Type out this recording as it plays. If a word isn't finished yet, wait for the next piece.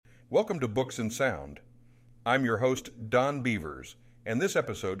Welcome to Books and Sound. I'm your host, Don Beavers, and this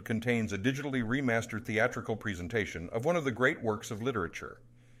episode contains a digitally remastered theatrical presentation of one of the great works of literature.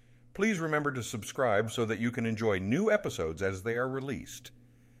 Please remember to subscribe so that you can enjoy new episodes as they are released.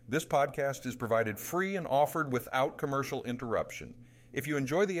 This podcast is provided free and offered without commercial interruption. If you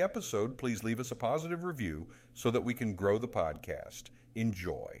enjoy the episode, please leave us a positive review so that we can grow the podcast.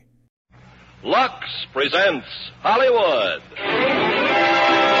 Enjoy. Lux presents Hollywood.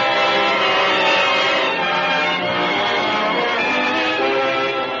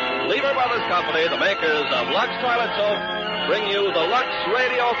 Lever Brothers Company, the makers of Lux Toilet Soap, bring you the Lux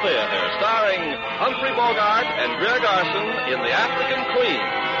Radio Theater, starring Humphrey Bogart and Greer Garson in The African Queen.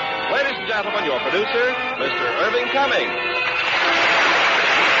 Ladies and gentlemen, your producer, Mr. Irving Cummings.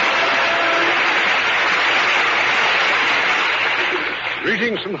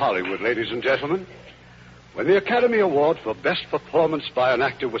 Greetings from Hollywood, ladies and gentlemen. When the Academy Award for Best Performance by an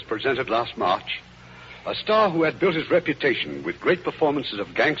Actor was presented last March, a star who had built his reputation with great performances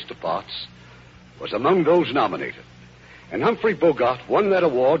of gangster parts was among those nominated. And Humphrey Bogart won that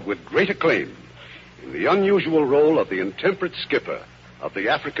award with great acclaim in the unusual role of the intemperate skipper of The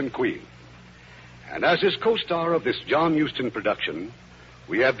African Queen. And as his co-star of this John Huston production,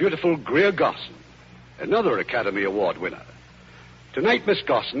 we have beautiful Greer Garson, another Academy Award winner. Tonight, Miss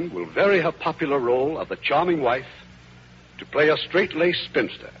Garson will vary her popular role of the charming wife to play a straight-laced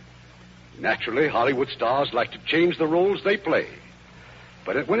spinster. Naturally, Hollywood stars like to change the roles they play.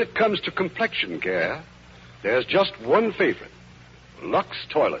 But when it comes to complexion care, there's just one favorite, Lux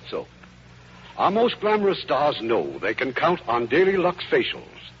Toilet Soap. Our most glamorous stars know they can count on daily Lux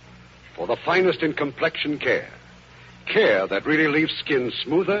facials for the finest in complexion care. Care that really leaves skin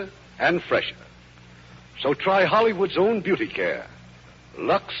smoother and fresher. So try Hollywood's own beauty care,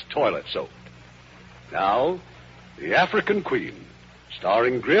 Lux Toilet Soap. Now, The African Queen,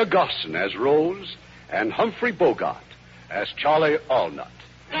 starring Greer Garson as Rose and Humphrey Bogart as Charlie Allnut.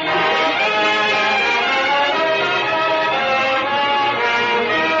 The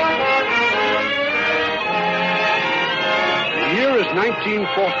year is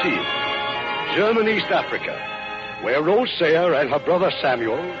 1914, German, East Africa, where Rose Sayer and her brother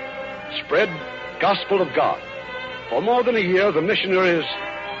Samuel spread Gospel of God. For more than a year, the missionaries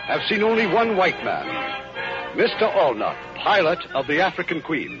have seen only one white man, Mr. Allnut, pilot of the African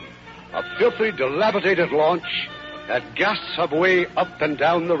Queen, a filthy, dilapidated launch that gasps her way up and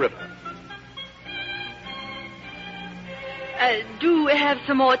down the river. Do we have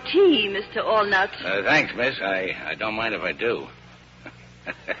some more tea, Mr. Allnut? Thanks, miss. I don't mind if I do.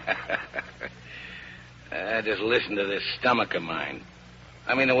 Just listen to this stomach of mine.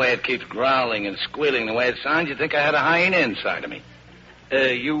 I mean, the way it keeps growling and squealing, the way it sounds, you'd think I had a hyena inside of me.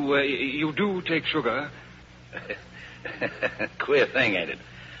 You do take sugar? Queer thing, ain't it?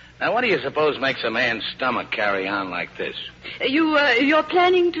 Now, what do you suppose makes a man's stomach carry on like this? You're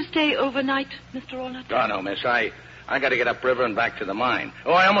planning to stay overnight, Mr. Allnut? Oh, no, miss. I got to get upriver and back to the mine.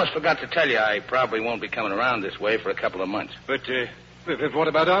 Oh, I almost forgot to tell you, I probably won't be coming around this way for a couple of months. But what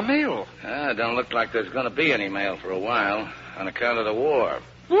about our mail? Don't look like there's going to be any mail for a while on account of the war.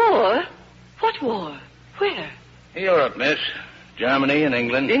 War? What war? Where? Europe, miss. Germany and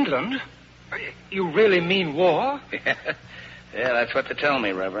England. England? You really mean war? Yeah, that's what they tell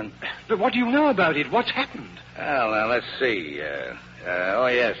me, Reverend. But what do you know about it? What's happened? Well, now, let's see. Oh,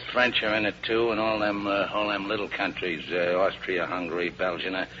 yes, French are in it, too, and all them little countries, Austria, Hungary,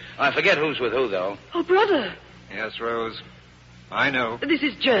 Belgium. I forget who's with who, though. Oh, brother. Yes, Rose. I know. This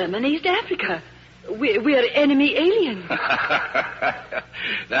is German, East Africa. We're enemy aliens.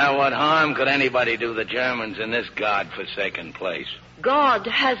 Now, what harm could anybody do the Germans in this God-forsaken place? God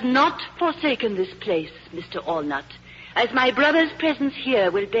has not forsaken this place, Mr. Allnut, as my brother's presence here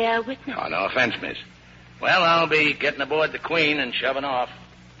will bear witness. Oh, no offense, miss. Well, I'll be getting aboard the Queen and shoving off.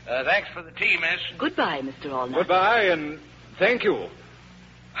 Thanks for the tea, miss. Goodbye, Mr. Allnut. Goodbye, and thank you.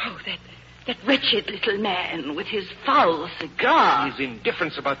 Oh, that wretched little man with his foul cigar. His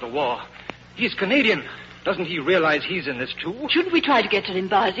indifference about the war. He's Canadian. Doesn't he realize he's in this, too? Shouldn't we try to get to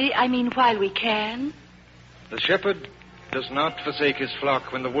Limbazi? I mean, while we can? The shepherd does not forsake his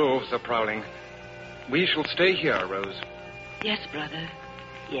flock when the wolves are prowling. We shall stay here, Rose. Yes, brother.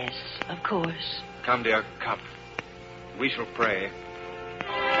 Yes, of course. Come, dear, come. We shall pray.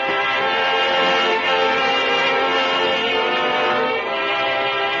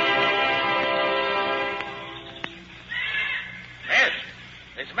 Miss,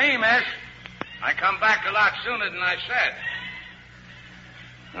 it's me, miss. I come back a lot sooner than I said.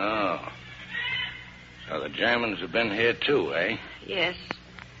 Oh. So the Germans have been here, too, eh? Yes.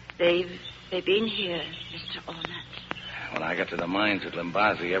 They've been here, Mr. Allnut. When I got to the mines at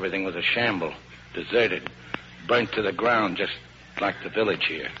Limbazi, everything was a shamble. Deserted. Burnt to the ground, just like the village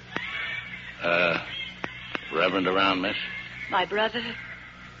here. Reverend around, miss? My brother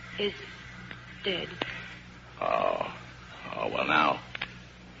is dead. Oh, well,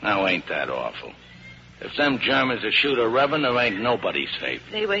 now ain't that awful. If them Germans are shoot a Reverend, there ain't nobody safe.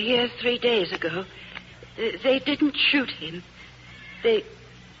 They were here 3 days ago. They didn't shoot him. They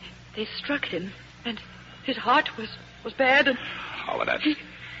struck him, and his heart was bad. And... Oh, well,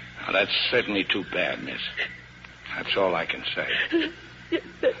 that's certainly too bad, miss. That's all I can say.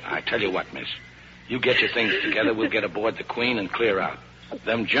 I tell you what, miss. You get your things together, we'll get aboard the Queen and clear out.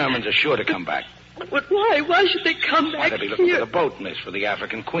 Them Germans are sure to come back. But why? Why should they come back They'll be looking here? for the boat, miss, for the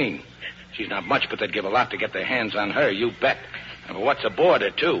African Queen. She's not much, but they'd give a lot to get their hands on her, you bet. And for what's aboard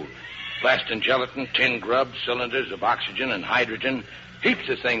her, too. Blasting gelatin, tin grub, cylinders of oxygen and hydrogen. Heaps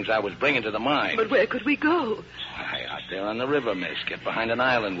of things I was bringing to the mine. But where could we go? Why, out there on the river, miss. Get behind an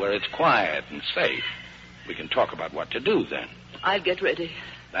island where it's quiet and safe. We can talk about what to do then. I'll get ready.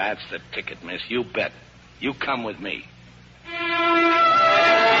 That's the ticket, miss. You bet. You come with me.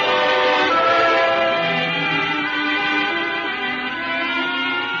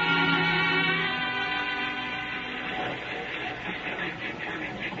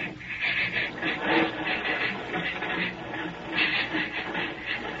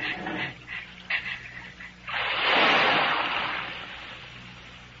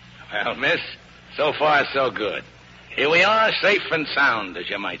 Well, miss, so far so good. Here we are, safe and sound, as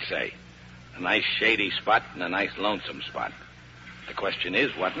you might say. A nice shady spot and a nice lonesome spot. The question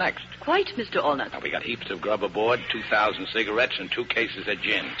is, what next? Quite, Mr. Allnut. Now, we got heaps of grub aboard, 2,000 cigarettes, and 2 cases of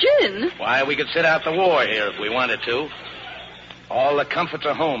gin. Gin? Why, we could sit out the war here if we wanted to. All the comforts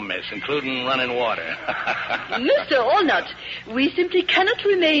of home, miss, including running water. Mr. Allnut, we simply cannot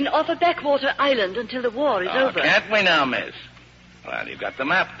remain off a backwater island until the war is over. Can't we now, miss? Well, you've got the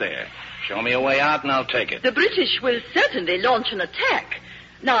map there. Show me a way out and I'll take it. The British will certainly launch an attack.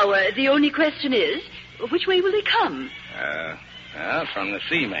 Now, the only question is, which way will they come? From the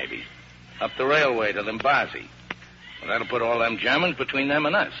sea, maybe. Up the railway to Limbazi. Well, that'll put all them Germans between them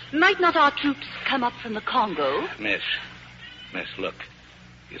and us. Might not our troops come up from the Congo? Miss, look.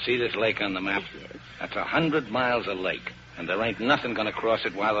 You see this lake on the map? Yes. That's 100 miles of lake. And there ain't nothing going to cross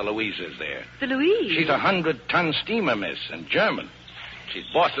it while the Louisa's there. The Louise? She's a 100-ton steamer, miss, and German. She's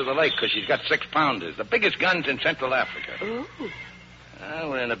boss of the lake because she's got 6-pounders, the biggest guns in Central Africa. Oh.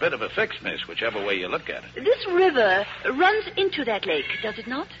 We're in a bit of a fix, miss, whichever way you look at it. This river runs into that lake, does it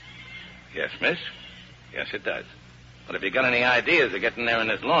not? Yes, miss. Yes, it does. But if you got any ideas of getting there in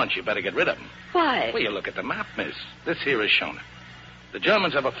this launch, you better get rid of them. Why? Well, you look at the map, miss. This here is Shona. The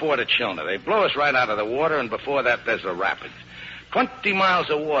Germans have a fort at Shona. They blow us right out of the water, and before that, there's the rapids. 20 miles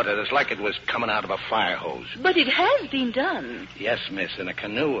of water that's like it was coming out of a fire hose. But it has been done. Yes, miss, in a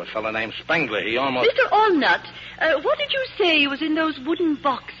canoe. A fellow named Spengler, he almost... Mr. Allnut, what did you say was in those wooden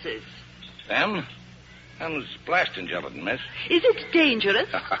boxes? Them? Them's blasting gelatin, miss. Is it dangerous?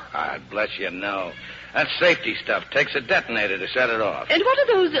 Bless you, no. That's safety stuff. Takes a detonator to set it off. And what are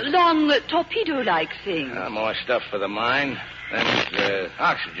those long torpedo-like things? More stuff for the mine. Them's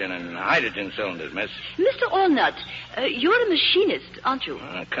oxygen and hydrogen cylinders, miss. Mr. Allnut, you're a machinist, aren't you?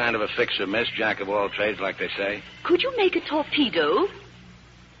 Kind of a fixer, miss. Jack of all trades, like they say. Could you make a torpedo?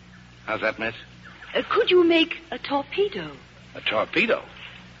 How's that, miss? Could you make a torpedo? A torpedo?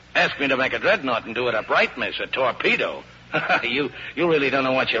 Ask me to make a dreadnought and do it upright, miss. A torpedo? You really don't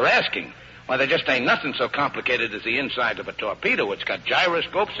know what you're asking. Why, there just ain't nothing so complicated as the inside of a torpedo. It's got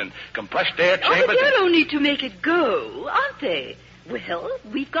gyroscopes and compressed air chambers. Oh, but they're only to make it go, aren't they? Well,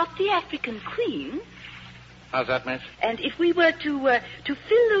 we've got the African Queen. How's that, miss? And if we were to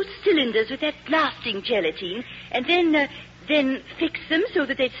fill those cylinders with that blasting gelatine, and then fix them so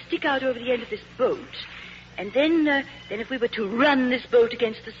that they'd stick out over the end of this boat, and then if we were to run this boat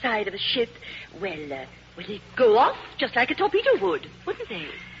against the side of a ship, well, they'd go off just like a torpedo would, wouldn't they?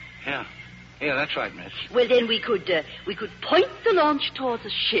 Yeah, that's right, miss. Well, then we could point the launch towards a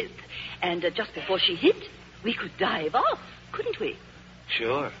ship, and just before she hit, we could dive off, couldn't we?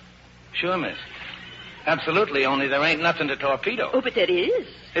 Sure, miss. Absolutely, only there ain't nothing to torpedo. Oh, but there is.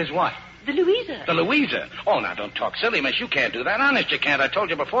 Is what? The Louisa. The Louisa? Oh, now, don't talk silly, miss. You can't do that. Honest, you can't. I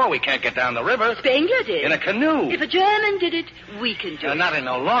told you before we can't get down the river. Spengler did. In a canoe. If a German did it, we can do it. Not in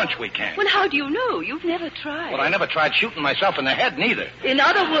no launch, we can't. Well, how do you know? You've never tried. Well, I never tried shooting myself in the head, neither. In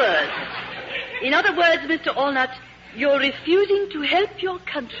other words, Mr. Allnut, you're refusing to help your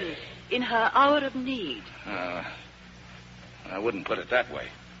country in her hour of need. I wouldn't put it that way.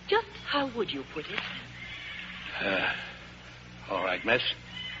 Just how would you put it? All right, miss.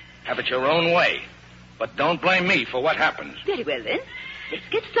 Have it your own way. But don't blame me for what happens. Very well, then. Let's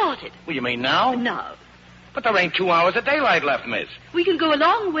get started. What do you mean now? Now. But there ain't 2 hours of daylight left, miss. We can go a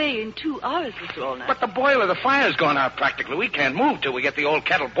long way in 2 hours, Mr. Allnut. But the boiler, the fire's gone out practically. We can't move till we get the old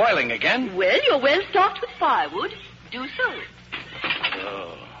kettle boiling again. Well, you're well stocked with firewood. Do so.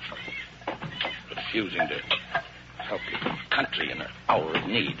 Oh, refusing to help your country in an hour of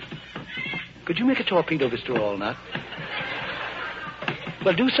need. Could you make a torpedo, Mr. Allnut?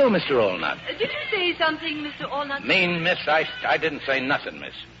 Well, do so, Mr. Allnut. Did you say something, Mr. Allnut? Mean, miss, I didn't say nothing,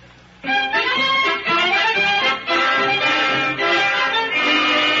 miss.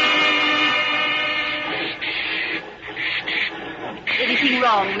 Anything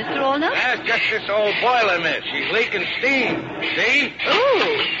wrong, Mr. Allnut? That's just this old boiler, miss. She's leaking steam. See?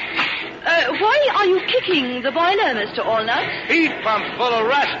 Oh. Why are you kicking the boiler, Mr. Allnut? Heat pump full of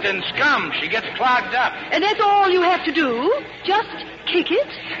rust and scum. She gets clogged up. And that's all you have to do? Just kick it?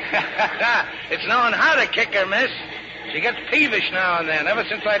 It's knowing how to kick her, miss. She gets peevish now and then, ever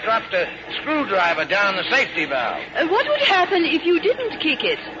since I dropped a screwdriver down the safety valve. What would happen if you didn't kick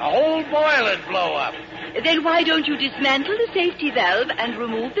it? The whole boiler'd blow up. Then why don't you dismantle the safety valve and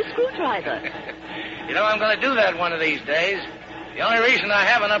remove the screwdriver? You know, I'm going to do that one of these days. The only reason I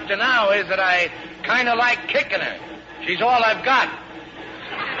haven't up to now is that I kind of like kicking her. She's all I've got.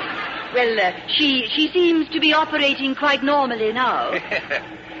 Well, she seems to be operating quite normally now.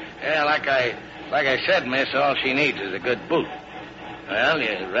 Yeah, like I said, miss, all she needs is a good boot. Well,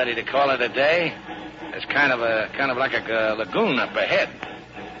 you ready to call it a day? There's kind of like a lagoon up ahead.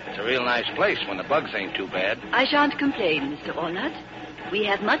 It's a real nice place when the bugs ain't too bad. I shan't complain, Mr. Allnut. We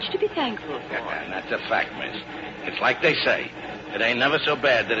have much to be thankful for. And that's a fact, miss. It's like they say. It ain't never so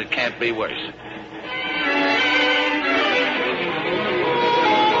bad that it can't be worse.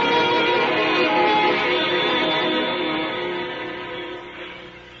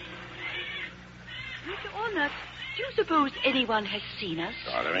 Mr. Allnut, do you suppose anyone has seen us?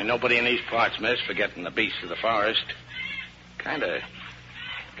 Oh, there ain't nobody in these parts, miss, forgetting the beasts of the forest. Kind of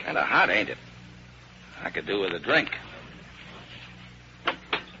hot, ain't it? I could do with a drink.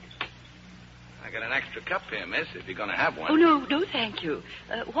 I got an extra cup here, miss, if you're going to have one. Oh, no, thank you.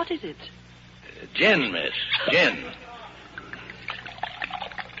 What is it? Gin, miss. Gin.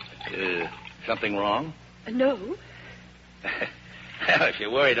 Something wrong? No. Well, if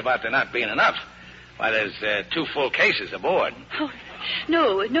you're worried about there not being enough, why, there's 2 full cases aboard. Oh,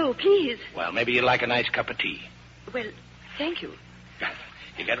 no, please. Well, maybe you'd like a nice cup of tea. Well, thank you.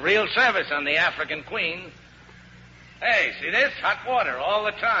 You get real service on the African Queen. Hey, see this? Hot water all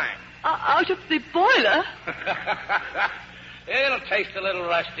the time. Out of the boiler? It'll taste a little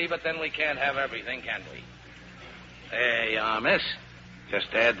rusty, but then we can't have everything, can we? There you are, miss.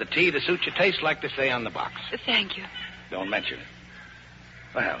 Just add the tea to suit your taste, like they say on the box. Thank you. Don't mention it.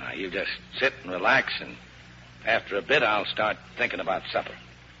 Well, now, you just sit and relax, and after a bit, I'll start thinking about supper.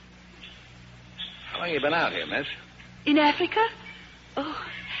 How long you been out here, miss? In Africa? Oh,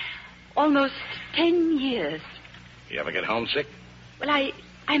 almost 10 years. You ever get homesick? Well,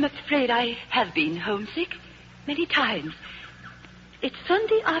 I'm afraid I have been homesick many times. It's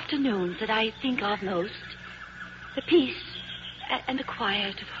Sunday afternoons that I think of most. The peace and the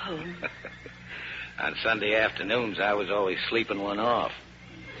quiet of home. On Sunday afternoons, I was always sleeping one off.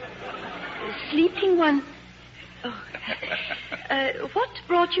 Sleeping one? Oh. What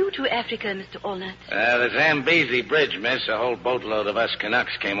brought you to Africa, Mr. Allnut? The Zambezi Bridge, miss. A whole boatload of us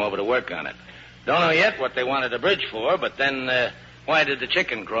Canucks came over to work on it. Don't know yet what they wanted a bridge for, but then why did the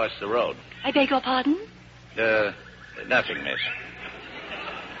chicken cross the road? I beg your pardon? Nothing, miss.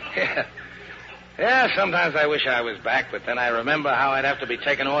 Yeah, sometimes I wish I was back, but then I remember how I'd have to be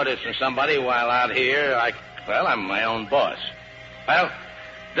taking orders from somebody while out here. I'm my own boss. Well,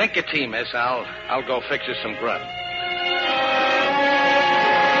 drink your tea, miss. I'll go fix us some grub.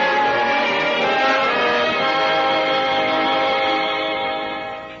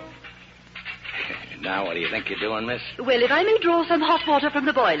 Now, what do you think you're doing, miss? Well, if I may draw some hot water from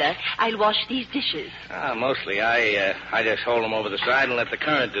the boiler, I'll wash these dishes. Mostly I just hold them over the side and let the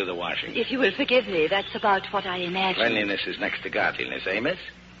current do the washing. If you will forgive me, that's about what I imagine. Cleanliness is next to godliness, eh, miss?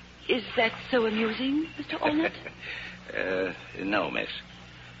 Is that so amusing, Mr. Allnut? No, miss.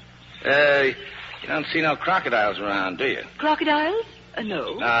 You don't see no crocodiles around, do you? Crocodiles?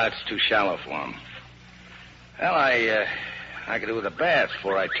 No. No, it's too shallow for them. Well, I could do with a bath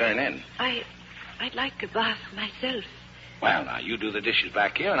before I turn in. I'd like a bath myself. Well, now, you do the dishes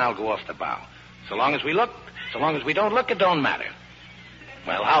back here, and I'll go off the bow. So long as we don't look, it don't matter.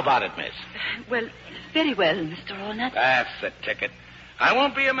 Well, how about it, miss? Well, very well, Mr. Allnut. That's the ticket. I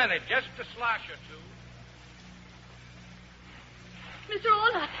won't be a minute, just a slosh or two. Mr.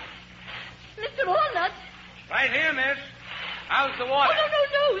 Allnut. Mr. Walnut. Right here, miss. How's the water? Oh,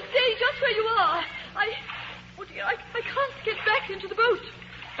 no. Stay just where you are. Oh, dear, I can't get back into the boat.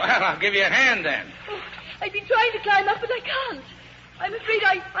 Well, I'll give you a hand then. Oh, I've been trying to climb up, but I can't. I'm afraid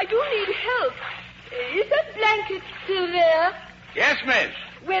I do need help. Is that blanket still there? Yes, miss.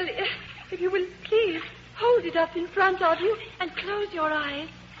 Well, if you will please hold it up in front of you and close your eyes.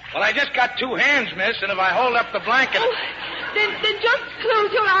 Well, I just got 2 hands, miss, and if I hold up the blanket... Oh, then just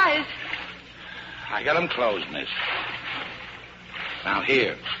close your eyes. I got them closed, miss. Now,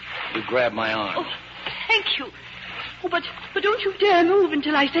 here. You grab my arm. Oh, thank you. Oh, but don't you dare move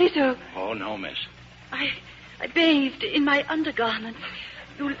until I say so. Oh, no, miss. I bathed in my undergarments.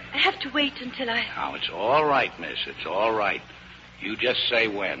 You'll have to wait until I... Now, it's all right, miss. It's all right. You just say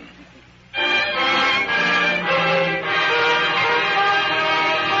when.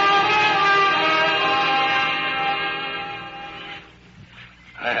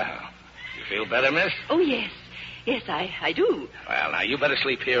 Well, you feel better, miss? Oh, yes. Yes, I do. Well, now, you better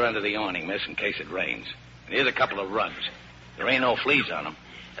sleep here under the awning, miss, in case it rains. And here's a couple of rugs. There ain't no fleas on them.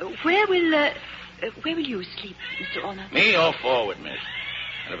 Where will you sleep, Mr. Ornat? Me, all forward, miss.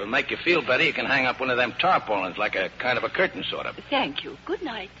 And if it'll make you feel better, you can hang up one of them tarpaulins, like a kind of a curtain, sort of. Thank you. Good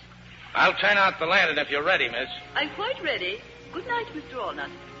night. I'll turn out the lantern if you're ready, miss. I'm quite ready. Good night, Mr. Ornat.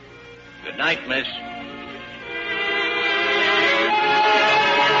 Good night, miss.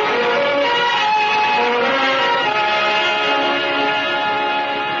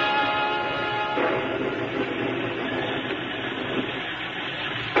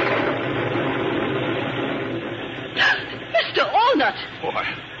 Mr. Ornat! Boy,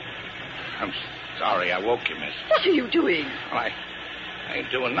 I'm sorry I woke you, miss. What are you doing? Well, I ain't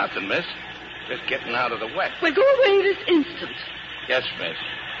doing nothing, miss. Just getting out of the wet. Well, go away this instant. Yes, miss.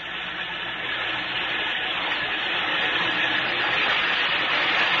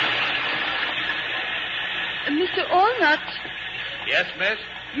 Mr. Ornat, Yes, miss?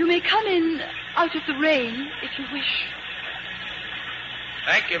 you may come in out of the rain if you wish.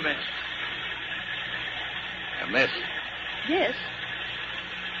 Thank you, miss. Miss, Yes?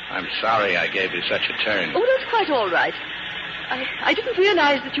 I'm sorry I gave you such a turn. Oh, that's quite all right. I didn't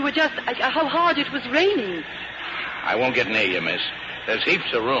realize that you were just... how hard it was raining. I won't get near you, miss. There's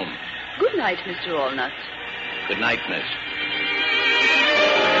heaps of room. Good night, Mr. Ornat. Good night, miss.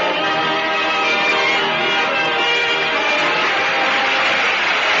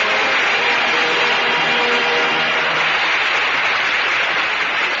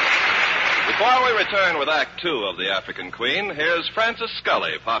 Before we return with Act Two of The African Queen, here's Frances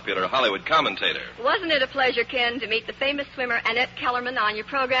Scully, popular Hollywood commentator. Wasn't it a pleasure, Ken, to meet the famous swimmer Annette Kellerman on your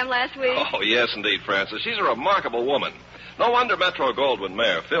program last week? Oh, yes, indeed, Frances. She's a remarkable woman. No wonder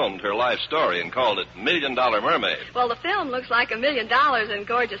Metro-Goldwyn-Mayer filmed her life story and called it $1 Million Mermaid. Well, the film looks like $1 million in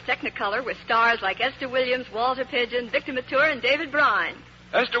gorgeous Technicolor with stars like Esther Williams, Walter Pidgeon, Victor Mature, and David Bryan.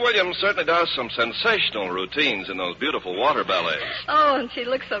 Esther Williams certainly does some sensational routines in those beautiful water ballets. Oh, and she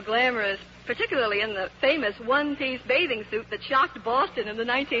looks so glamorous, particularly in the famous one-piece bathing suit that shocked Boston in the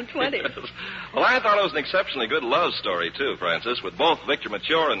 1920s. Well, I thought it was an exceptionally good love story, too, Frances, with both Victor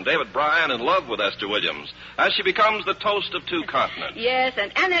Mature and David Bryan in love with Esther Williams, as she becomes the toast of 2 continents. Yes,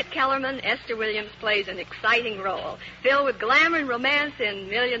 and Annette Kellerman, Esther Williams, plays an exciting role, filled with glamour and romance in $1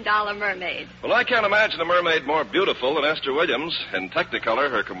 Million Mermaid. Well, I can't imagine a mermaid more beautiful than Esther Williams. In Technicolor,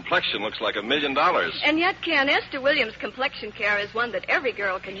 her complexion looks like $1 million. And yet, Ken, Esther Williams' complexion care is one that every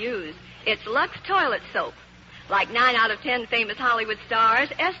girl can use. It's Lux Toilet Soap. Like 9 out of 10 famous Hollywood stars,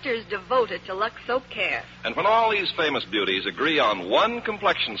 Esther's devoted to Lux Soap care. And when all these famous beauties agree on one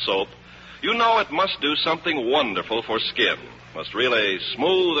complexion soap, you know it must do something wonderful for skin. Must really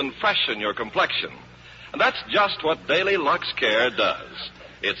smooth and freshen your complexion. And that's just what Daily Lux Care does.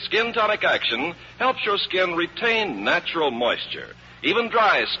 Its skin tonic action helps your skin retain natural moisture. Even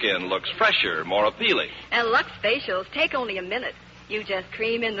dry skin looks fresher, more appealing. And Lux facials take only a minute. You just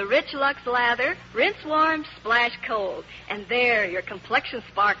cream in the rich Lux lather, rinse warm, splash cold, and there your complexion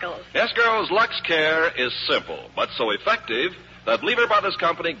sparkles. Yes, girls, Lux Care is simple, but so effective that Lever Brothers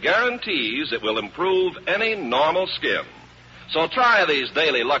Company guarantees it will improve any normal skin. So try these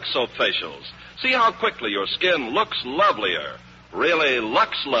daily Lux Soap facials. See how quickly your skin looks lovelier. Really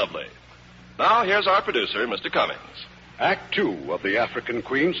Lux lovely. Now, here's our producer, Mr. Cummings. Act 2 of The African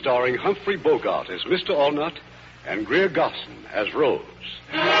Queen, starring Humphrey Bogart as Mr. Allnut and Greer Garson as Rose.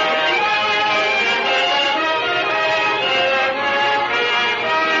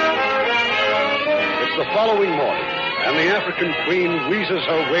 It's the following morning, and the African Queen wheezes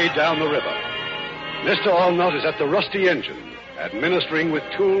her way down the river. Mr. Allnut is at the rusty engine, administering with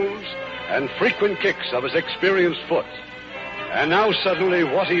tools and frequent kicks of his experienced foot. And now suddenly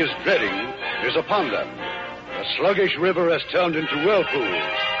what he is dreading is upon them. The sluggish river has turned into whirlpools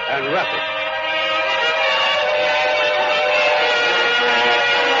and rapids.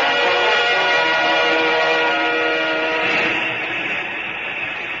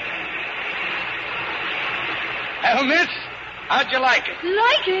 Well, miss, how'd you like it?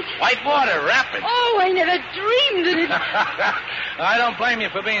 Like it? White water, rapid. Oh, I never dreamed of it. I don't blame you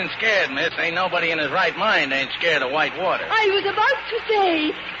for being scared, miss. Ain't nobody in his right mind ain't scared of white water. I was about to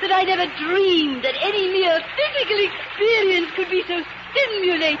say that I never dreamed that any mere physical experience could be so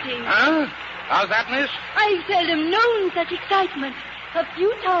stimulating. Huh? How's that, miss? I've seldom known such excitement. A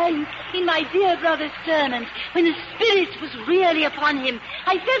few times in my dear brother's sermons, when the Spirit was really upon him,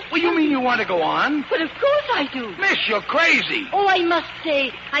 I felt... Well, you mean you want to go on? But of course I do. Miss, you're crazy. Oh, I must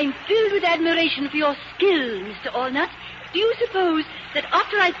say, I'm filled with admiration for your skill, Mr. Allnut. Do you suppose that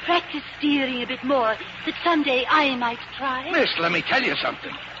after I practice steering a bit more, that someday I might try? Miss, let me tell you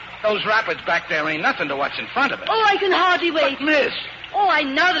something. Those rapids back there ain't nothing to what's in front of us. Oh, I can hardly wait. But, miss... Oh, I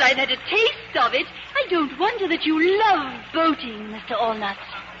know that I've had a taste of it. I don't wonder that you love boating, Mr. Allnut.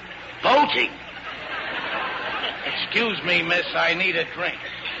 Boating? Excuse me, miss, I need a drink.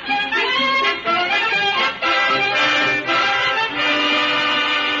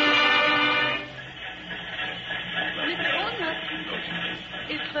 Mr. Allnut,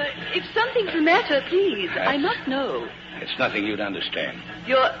 if something's the matter, please, I must know. It's nothing you'd understand.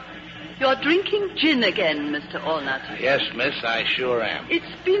 You're drinking gin again, Mr. Allnut. Yes, miss, I sure am. It's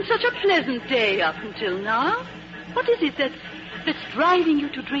been such a pleasant day up until now. What is it that's driving you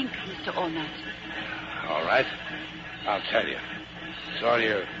to drink, Mr. Allnut? All right. I'll tell you. It's all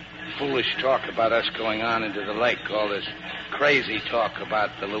your foolish talk about us going on into the lake, all this crazy talk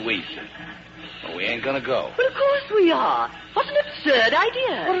about the Louisa. Well, we ain't gonna go. Well, of course we are. What an absurd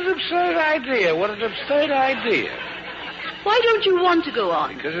idea. What an absurd idea. What an absurd idea. Why don't you want to go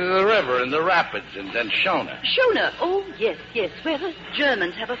on? Because of the river and the rapids and Shona. Shona? Oh, yes, where the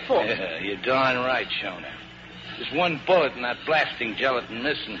Germans have a fort. Yeah, you're darn right, Shona. Just one bullet in that blasting gelatin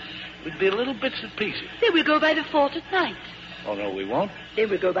missing, we'd be a little bits and pieces. Then we'll go by the fort at night. Oh, no, we won't?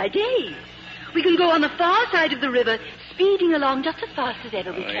 Then we'll go by day. We can go on the far side of the river, speeding along just as fast as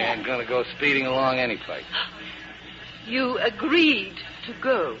ever we can. We ain't going to go speeding along any place. You agreed to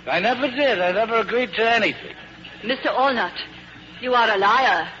go. I never did. I never agreed to anything. Mr. Allnut, you are a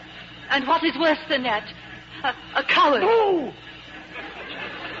liar. And what is worse than that, a coward. No!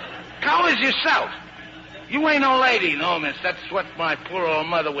 Coward yourself. You ain't no lady, no, miss. That's what my poor old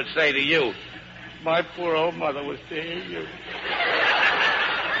mother would say to you. My poor old mother would say to you.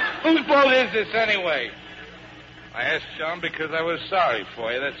 Whose boat is this, anyway? I asked Sean because I was sorry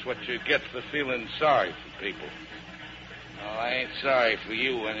for you. That's what you get for feeling sorry for people. No, I ain't sorry for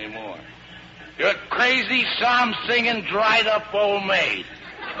you anymore. You're a crazy, psalm-singing, dried-up old maid.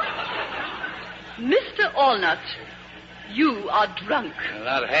 Mr. Allnut, you are drunk.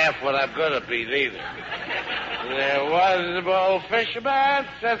 Not half what I'm going to be, neither. There was a bold fisherman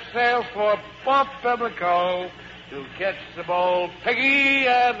set sail for Port Pimlico to catch the bold piggy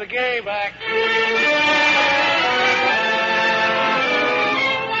and the gayback.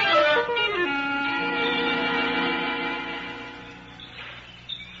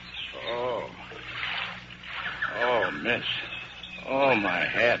 Oh, miss. Oh, my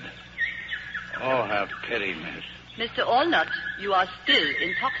head. Oh, have pity, miss. Mr. Allnut, you are still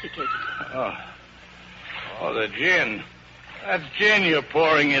intoxicated. Oh, the gin. That's gin you're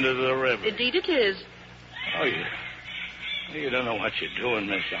pouring into the river. Indeed it is. Oh, you don't know what you're doing,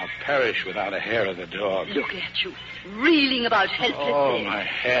 miss. I'll perish without a hair of the dog. Look at you, reeling about helplessly. Oh, my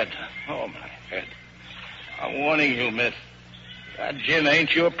head. Oh, my head. I'm warning you, miss. That gin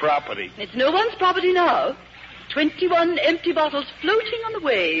ain't your property. It's no one's property now. 21 empty bottles floating on the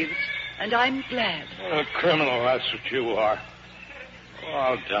waves. And I'm glad. A criminal, that's what you are. Oh,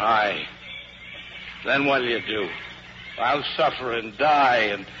 I'll die. Then what'll you do? I'll suffer and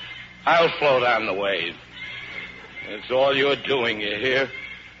die, and I'll float on the wave. It's all you're doing, you hear?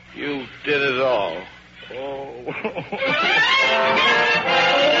 You did it all. Oh.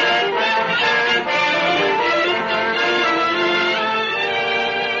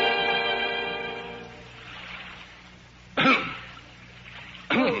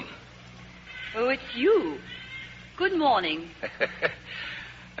 Oh, it's you. Good morning.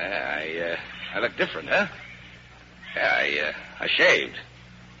 I look different, huh? I shaved.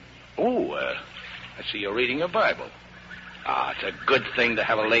 Oh, I see you're reading your Bible. It's a good thing to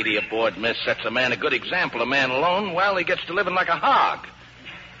have a lady aboard, miss. Sets a man a good example. A man alone, well, he gets to living like a hog.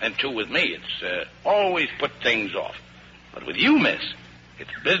 And, too, with me, it's always put things off. But with you, miss,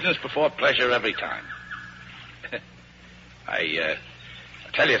 it's business before pleasure every time. I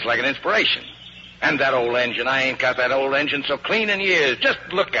tell you, it's like an inspiration. And that old engine. I ain't got that old engine so clean in years. Just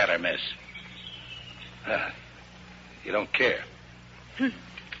look at her, miss. You don't care.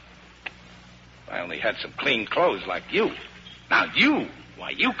 I only had some clean clothes like you. Now,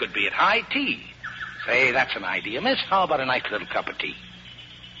 why, you could be at high tea. Say, that's an idea, miss. How about a nice little cup of tea?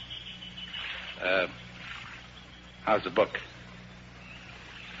 How's the book?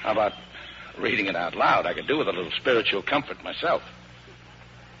 How about reading it out loud? I could do with a little spiritual comfort myself.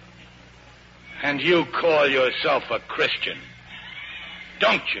 And you call yourself a Christian,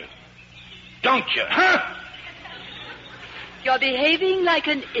 don't you? Don't you, huh? You're behaving like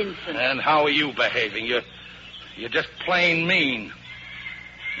an infant. And how are you behaving? You're just plain mean.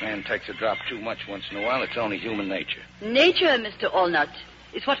 Man takes a drop too much once in a while. It's only human nature. Nature, Mr. Allnut,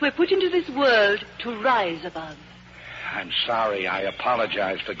 is what we're put into this world to rise above. I'm sorry. I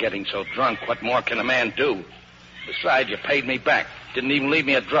apologize for getting so drunk. What more can a man do? Besides, you paid me back. Didn't even leave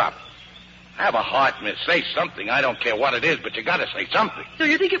me a drop. Have a heart, miss. Say something. I don't care what it is, but you gotta say something. So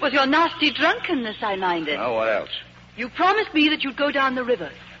you think it was your nasty drunkenness I minded? Oh, what else? You promised me that you'd go down the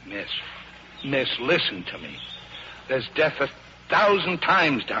river. Miss, listen to me. There's death 1,000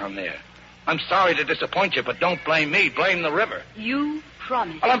 times down there. I'm sorry to disappoint you, but don't blame me. Blame the river. You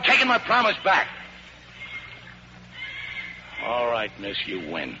promised. Well, I'm taking my promise back. All right, miss, you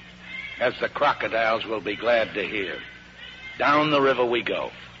win. As the crocodiles will be glad to hear. Down the river we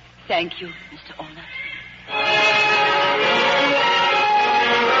go. Thank you, Mr. Allnut.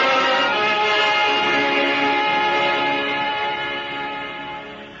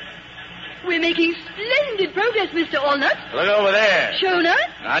 We're making splendid progress, Mr. Allnut. Look over there. Shona?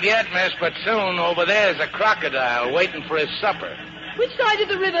 Not yet, miss, but soon. Over there's a crocodile waiting for his supper. Which side of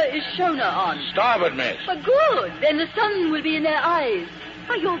the river is Shona on? Starboard, miss. Oh, good. Then the sun will be in their eyes.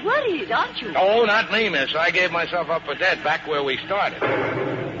 Oh, you're worried, aren't you? Oh, not me, miss. I gave myself up for dead back where we started.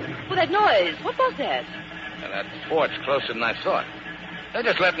 Well, that noise. What was that? That fort's closer than I thought. They're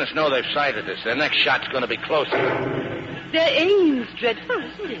just letting us know they've sighted us. Their next shot's going to be closer. Their aim's dreadful,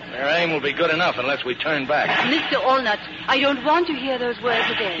 isn't it? Their aim will be good enough unless we turn back. Mr. Allnut, I don't want to hear those words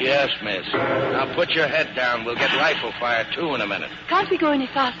again. Yes, miss. Now put your head down. We'll get rifle fire, too, in a minute. Can't we go any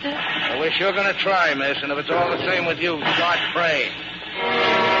faster? Well, we're sure going to try, miss, and if it's all the same with you, start praying.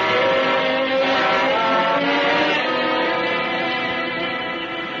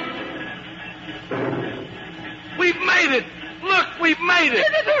 We've made it! Look, we've made it!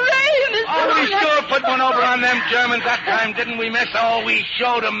 Hooray, Mr. Oh, we Allnut. sure put one over on them Germans that time, didn't we, miss? Oh, we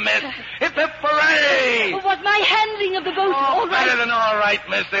showed them, miss. Hip, hip, hooray! Oh, what, my handling of the boat? All right. Better than all right,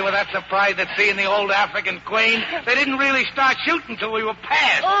 miss. They were that surprised at seeing the old African queen. They didn't really start shooting till we were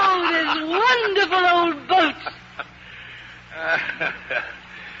past. Oh, those wonderful old boats.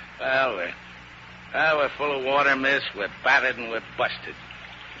 We're full of water, miss. We're battered and we're busted.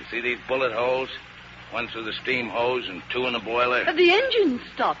 You see these bullet holes? One through the steam hose and two in the boiler. The engine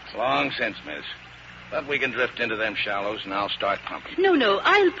stopped. Long since, miss. But we can drift into them shallows, and I'll start pumping. No,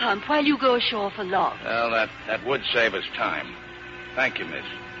 I'll pump while you go ashore for logs. Well, that would save us time. Thank you, miss.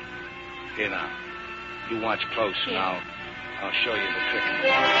 Here now. You watch close, and I'll show you the trick.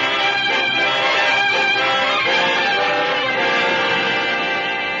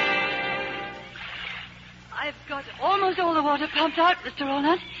 I've got almost all the water pumped out, Mr.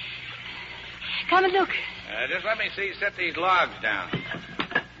 Allnut. Come and look. Just let me see you set these logs down.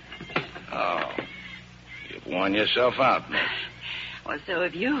 Oh. You've worn yourself out, miss. Well, so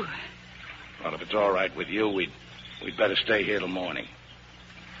have you. Well, if it's all right with you, we'd better stay here till morning.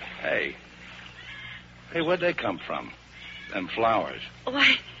 Hey, where'd they come from? Them flowers. Oh,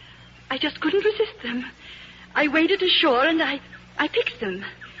 I just couldn't resist them. I waded ashore and I picked them.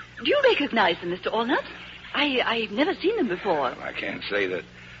 Do you recognize them, Mr. Allnut? I've never seen them before. Well, I can't say that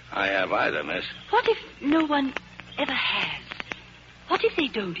I have either, miss. What if no one ever has? What if they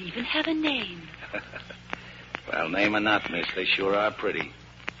don't even have a name? Well, name or not, miss, they sure are pretty.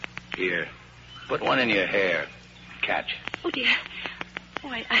 Here, put one in your hair. Catch. Oh, dear. Oh,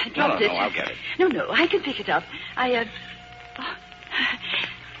 I dropped it. No, I'll get it. No, I can pick it up.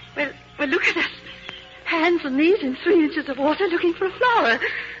 Well, look at us. Hands and knees in 3 inches of water looking for a flower.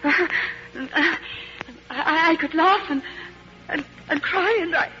 I could laugh and cry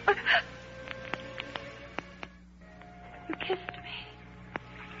and You kissed me.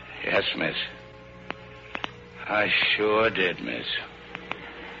 Yes, miss. I sure did, miss.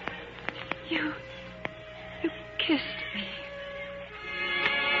 You kissed me.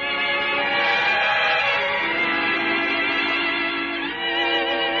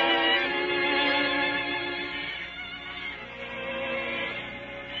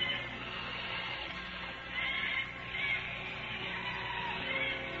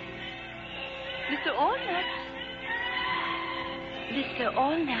 Sir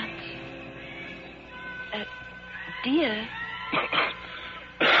Allnut. Dear.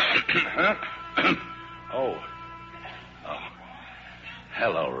 Huh? Oh.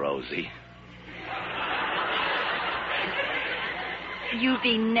 Hello, Rosie. You've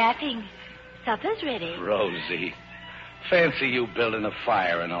been napping. Supper's ready. Rosie. Fancy you building a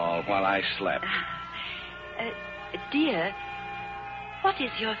fire and all while I slept. Dear, what is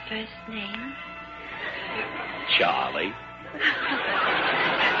your first name? Charlie.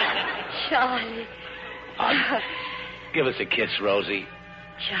 Charlie. Give us a kiss, Rosie.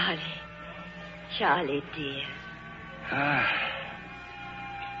 Charlie, dear.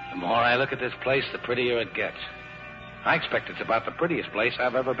 The more I look at this place, the prettier it gets. I expect it's about the prettiest place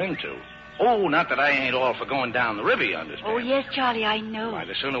I've ever been to. Oh, not that I ain't all for going down the river, you understand? Oh, yes, Charlie, I know. Why,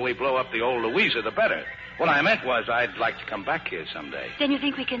 the sooner we blow up the old Louisa, the better. What I meant was I'd like to come back here someday. Then you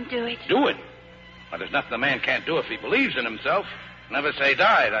think we can do it? Do it? Well, there's nothing a man can't do if he believes in himself. Never say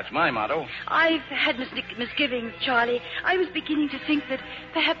die. That's my motto. I've had misgivings, Charlie. I was beginning to think that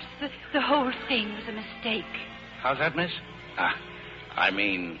perhaps the whole thing was a mistake. How's that, miss? I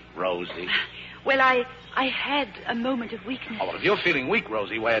mean, Rosie. Well, I had a moment of weakness. Oh, well, if you're feeling weak,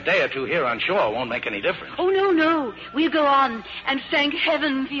 Rosie, why, a day or two here on shore won't make any difference. Oh, no. We'll go on and thank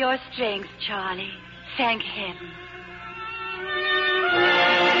heaven for your strength, Charlie. Thank heaven.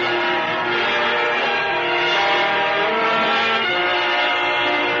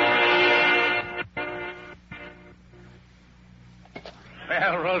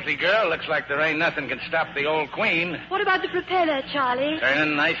 Well, Rosie girl, looks like there ain't nothing can stop the old queen. What about the propeller, Charlie?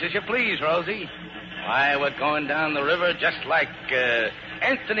 Turning nice as you please, Rosie. Why, we're going down the river just like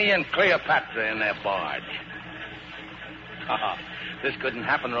Anthony and Cleopatra in their barge. Oh, this couldn't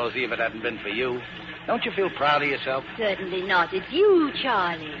happen, Rosie, if it hadn't been for you. Don't you feel proud of yourself? Certainly not. It's you,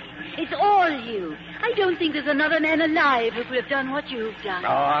 Charlie. It's all you. I don't think there's another man alive who could have done what you've done. Oh,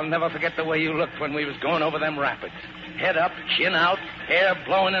 I'll never forget the way you looked when we was going over them rapids. Head up, chin out, hair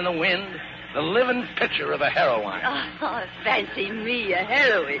blowing in the wind. The living picture of a heroine. Oh, fancy me, a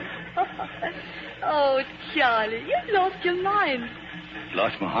heroine. Oh, Charlie, you've lost your mind.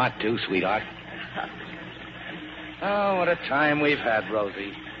 Lost my heart, too, sweetheart. Oh, what a time we've had,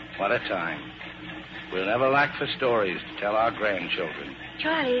 Rosie. What a time. We'll never lack for stories to tell our grandchildren.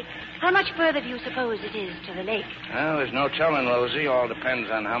 Charlie, how much further do you suppose it is to the lake? Well, there's no telling, Rosie. All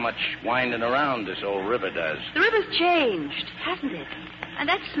depends on how much winding around this old river does. The river's changed, hasn't it? And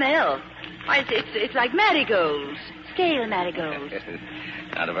that smell. Why, it's like marigolds. Stale marigolds.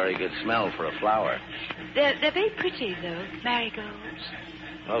 Not a very good smell for a flower. They're very pretty, though, marigolds.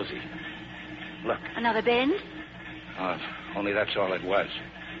 Rosie, look. Another bend? Oh, only that's all it was.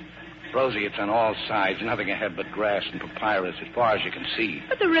 Rosie, it's on all sides, nothing ahead but grass and papyrus as far as you can see.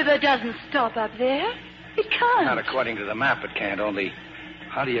 But the river doesn't stop up there. It can't. Not according to the map, it can't. Only,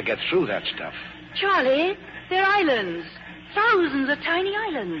 how do you get through that stuff? Charlie, they're islands. Thousands of tiny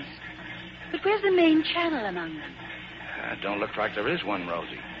islands. But where's the main channel among them? Don't look like there is one,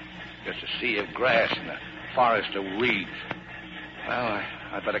 Rosie. Just a sea of grass and a forest of reeds. Well,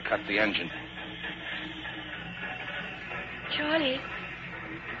 I'd better cut the engine. Charlie.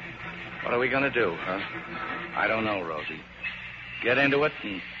 What are we going to do, huh? I don't know, Rosie. Get into it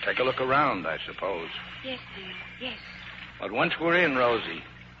and take a look around, I suppose. Yes, dear. Yes. But once we're in, Rosie,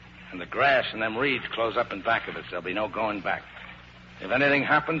 and the grass and them reeds close up in back of us, there'll be no going back. If anything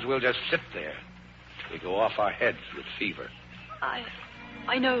happens, we'll just sit there. We go off our heads with fever. I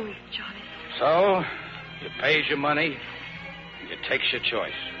know, Charlie. So, you pays your money, and you takes your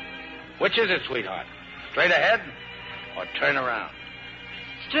choice. Which is it, sweetheart? Straight ahead or turn around?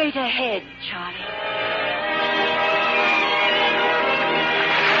 Straight ahead, Charlie.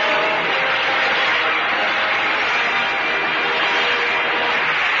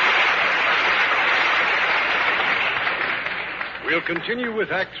 We'll continue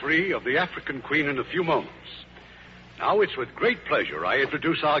with Act 3 of The African Queen in a few moments. Now it's with great pleasure I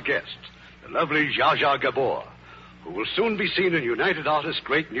introduce our guest, the lovely Zsa Zsa Gabor, who will soon be seen in United Artists'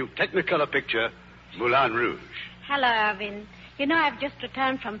 great new Technicolor picture, Moulin Rouge. Hello, Irvin. You know, I've just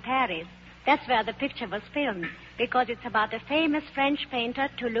returned from Paris. That's where the picture was filmed, because it's about the famous French painter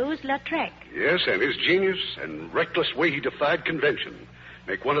Toulouse-Lautrec. Yes, and his genius and reckless way he defied convention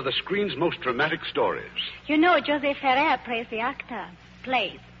make one of the screen's most dramatic stories. You know, José Ferrer plays the actor,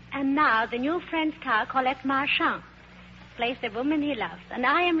 and now the new French star Colette Marchand plays the woman he loves. And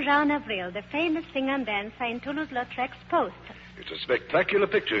I am Jean Avril, the famous singer and dancer in Toulouse-Lautrec's post. It's a spectacular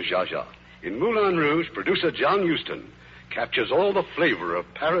picture, Zsa Zsa. In Moulin Rouge, producer John Huston captures all the flavor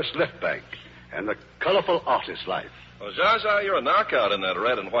of Paris left bank and the colorful artist life. Well, Zsa Zsa, you're a knockout in that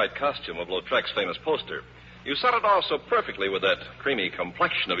red and white costume of Lautrec's famous poster. You set it off so perfectly with that creamy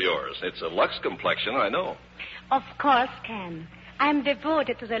complexion of yours. It's a Lux complexion, I know. Of course, Ken. I'm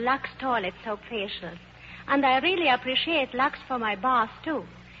devoted to the Lux toilet soap facials. And I really appreciate Lux for my bath, too.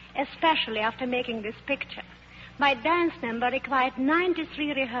 Especially after making this picture. My dance number required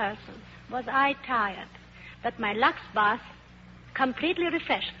 93 rehearsals. Was I tired? But my Lux bath completely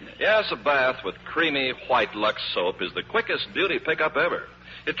refreshed me. Yes, a bath with creamy white Lux soap is the quickest beauty pickup ever.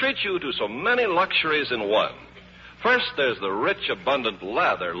 It treats you to so many luxuries in one. First, there's the rich, abundant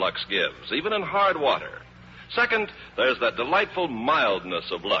lather Lux gives, even in hard water. Second, there's that delightful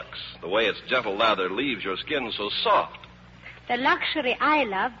mildness of Lux, the way its gentle lather leaves your skin so soft. The luxury I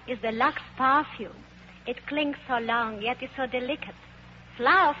love is the Lux perfume. It clings so long, yet is so delicate.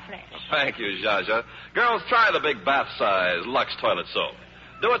 Flower fresh. Thank you, Zsa. Girls, try the big bath-size Lux toilet soap.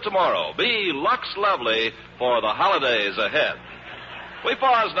 Do it tomorrow. Be Lux lovely for the holidays ahead. We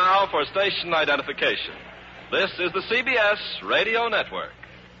pause now for station identification. This is the CBS Radio Network.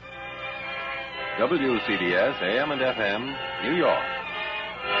 WCBS, AM and FM, New York.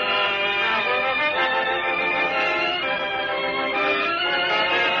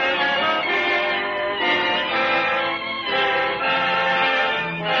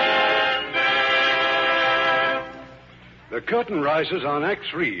 The curtain rises on Act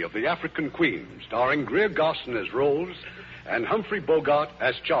 3 of The African Queen, starring Greer Garson as Rose and Humphrey Bogart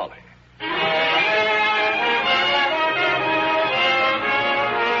as Charlie. For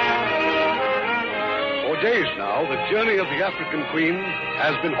days now, the journey of the African Queen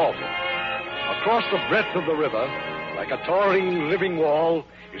has been halted. Across the breadth of the river, like a towering living wall,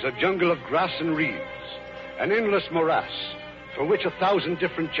 is a jungle of grass and reeds, an endless morass through which 1,000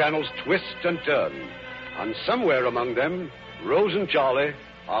 different channels twist and turn. And somewhere among them, Rose and Charlie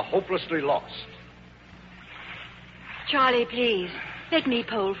are hopelessly lost. Charlie, please, let me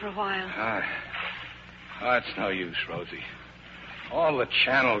pole for a while. It's no use, Rosie. All the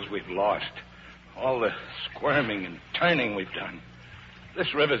channels we've lost, all the squirming and turning we've done.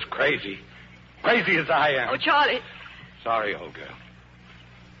 This river's crazy. Crazy as I am. Oh, Charlie. Sorry, old girl.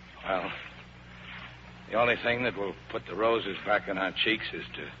 Well, the only thing that will put the roses back on our cheeks is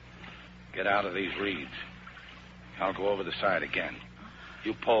to get out of these reeds. I'll go over the side again.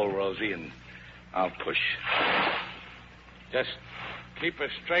 You pole, Rosie, and I'll push. Just keep her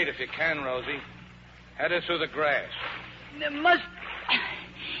straight if you can, Rosie. Head her through the grass. There must...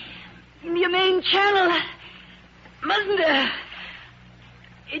 Your main channel... Mustn't there?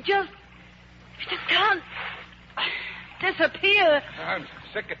 It just can't disappear. I'm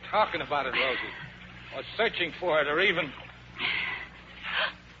sick of talking about it, Rosie. Or searching for it, or even...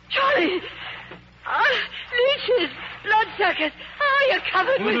 Charlie! Leeches! Bloodsuckers! Oh, you're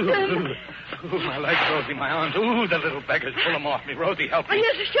covered with them. Ooh, my legs, Rosie, my arms. Ooh, the little beggars. Pull them off me. Rosie, help me. Oh,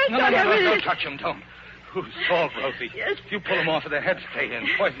 yes, Charlie, I will. Don't touch them, don't. Ooh, salt, Rosie. Yes. If you pull them off, their heads stay in.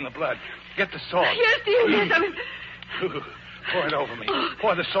 Poison the blood. Get the salt. Yes, dear, yes, I will. Ooh, pour it over me.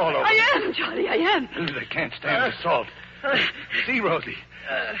 Pour the salt over me. I am, Charlie, I am. Ooh, they can't stand the salt. See, Rosie.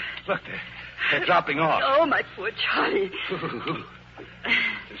 Look, they're dropping off. Oh, my poor Charlie. Ooh.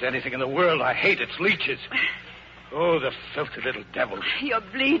 If there's anything in the world I hate, it's leeches. Oh, the filthy little devils. You're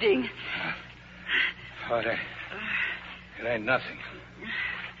bleeding. Oh, it ain't nothing.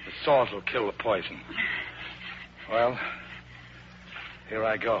 The salt will kill the poison. Well, here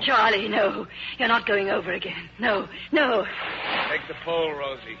I go. Charlie, no. You're not going over again. No, no. Take the pole,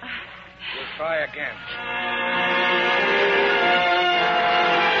 Rosie. We'll try again.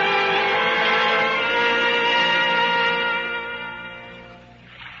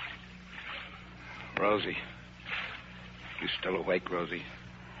 Rosie. You still awake, Rosie?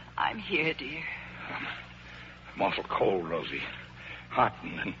 I'm here, dear. I'm awful cold, Rosie. Hot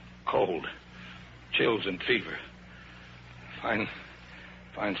and then cold. Chills and fever. Fine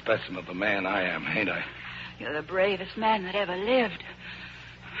specimen of a man I am, ain't I? You're the bravest man that ever lived.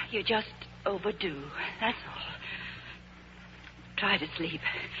 You're just overdue, that's all. Try to sleep,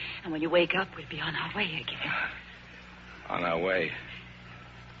 and when you wake up, we'll be on our way again. On our way?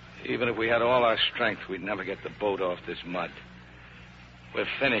 Even if we had all our strength, we'd never get the boat off this mud. We're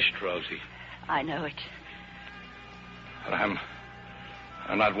finished, Rosie. I know it. But I'm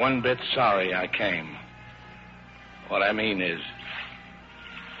not one bit sorry I came. What I mean is,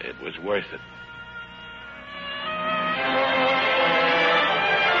 it was worth it.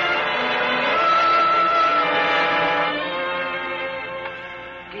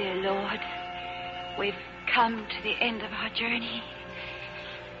 Dear Lord, we've come to the end of our journey.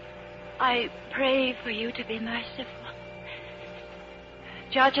 I pray for you to be merciful.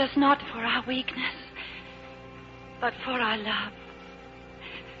 Judge us not for our weakness, but for our love.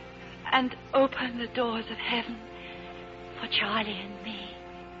 and open the doors of heaven for Charlie and me.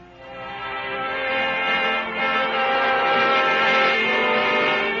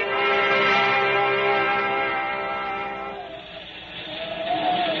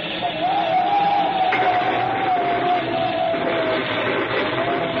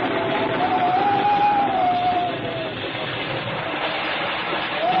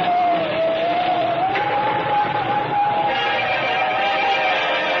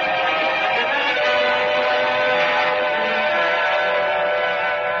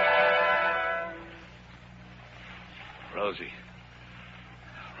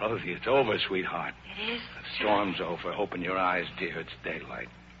 Rosie, it's over, sweetheart. It is? The storm's over. Open your eyes, dear. It's daylight.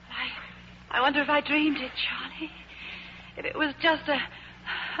 I wonder if I dreamed it, Charlie. If it was just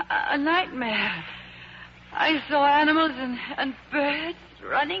a nightmare. I saw animals and birds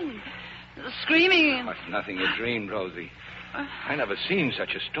running, screaming. It's nothing you dreamed, Rosie. I never seen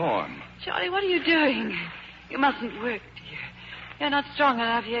such a storm. Charlie, what are you doing? You mustn't work, dear. You're not strong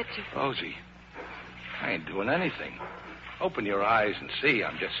enough yet to... Rosie, I ain't doing anything. Open your eyes and see.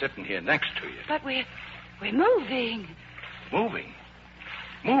 I'm just sitting here next to you. But we're moving. Moving?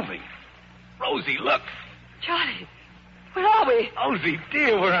 Moving? Rosie, look. Charlie, where are we? Rosie,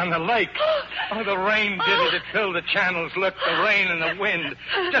 dear, we're on the lake. Oh, the rain did it. It filled the channels. Look, the rain and the wind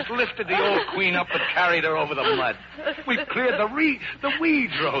just lifted the old queen up and carried her over the mud. We've cleared the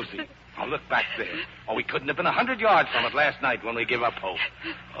weeds, Rosie. Oh, look back there. Oh, we couldn't have been 100 yards from it last night when we gave up hope.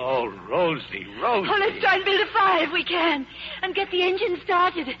 Oh, Rosie. Oh, let's try and build a fire if we can. And get the engine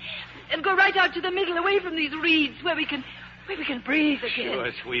started. And go right out to the middle, away from these reeds, where we can breathe again.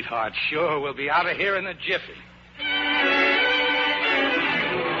 Sure, sweetheart, sure. We'll be out of here in a jiffy.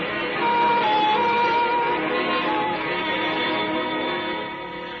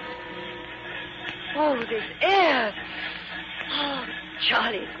 Oh, this air. Oh,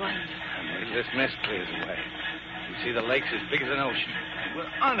 Charlie's wonderful. And this mist clears away. You see the lake's as big as an ocean. We're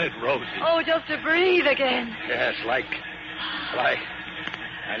on it, Rosie. Oh, just to breathe again. Yes, like...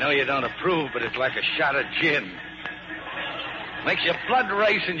 I know you don't approve, but it's like a shot of gin. Makes your blood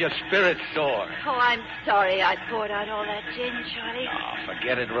race and your spirits soar. Oh, I'm sorry I poured out all that gin, Charlie. Oh,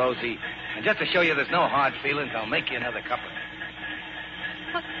 forget it, Rosie. And just to show you there's no hard feelings, I'll make you another cup of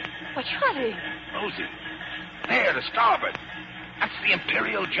it. What, Charlie? Rosie, there, to starboard. That's the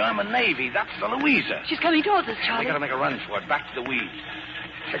Imperial German Navy. That's the Louisa. She's coming towards us, Charlie. We gotta make a run for it, back to the weeds.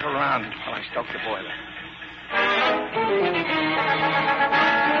 Stick around while I stoke the boiler.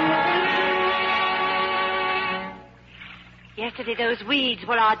 Yesterday, those weeds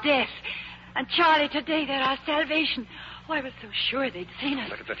were our death. And Charlie, today, they're our salvation. Oh, I was so sure they'd seen us.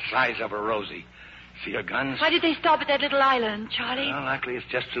 Look at the size of her, Rosie. See her guns? Why did they stop at that little island, Charlie? Well, likely it's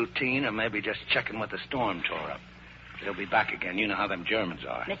just routine, or maybe just checking what the storm tore up. They'll be back again. You know how them Germans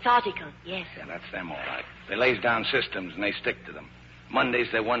are. Methodical, yes. Yeah, that's them, all right. They lays down systems, and they stick to them.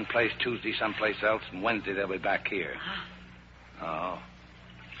 Mondays, they're one place, Tuesday, someplace else, and Wednesday, they'll be back here. Oh.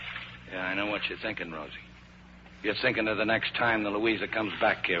 Yeah, I know what you're thinking, Rosie. You're thinking of the next time the Louisa comes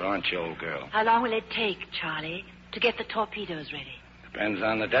back here, aren't you, old girl? How long will it take, Charlie, to get the torpedoes ready? Depends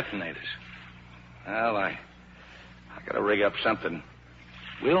on the detonators. Well, I gotta rig up something.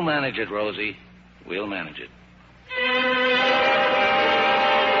 We'll manage it, Rosie. We'll manage it.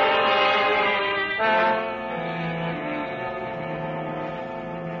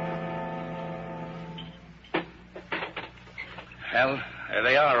 Well, there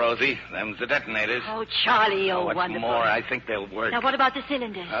they are, Rosie. Them's the detonators. Oh, Charlie, what's wonderful. more, I think they'll work. Now, what about the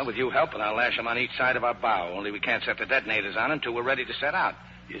cylinders? Well, with you helping, I'll lash them on each side of our bow. Only we can't set the detonators on until we're ready to set out.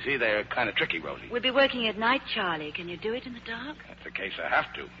 You see, they're kind of tricky, Rosie. We'll be working at night, Charlie. Can you do it in the dark? That's the case I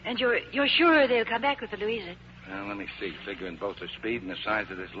have to. And you're sure they'll come back with the Louisa? Well, let me see. Figuring both the speed and the size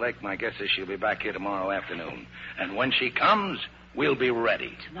of this lake, my guess is she'll be back here tomorrow afternoon. And when she comes, we'll be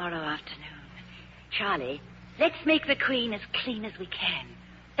ready. Tomorrow afternoon. Charlie, let's make the Queen as clean as we can.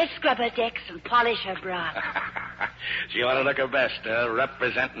 Let's scrub her decks and polish her bra. She ought to look her best,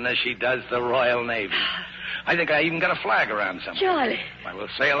 representing as she does the Royal Navy. I think I even got a flag around somewhere. Charlie. Why, we'll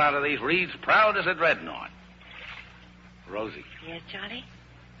sail out of these reeds proud as a dreadnought. Rosie. Yes, Charlie?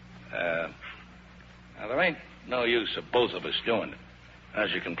 Now, there ain't no use of both of us doing it.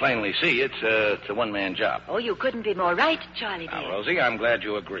 As you can plainly see, it's a one-man job. Oh, you couldn't be more right, Charlie. Now, Rosie, I'm glad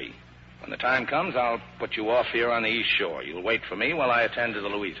you agree. When the time comes, I'll put you off here on the east shore. You'll wait for me while I attend to the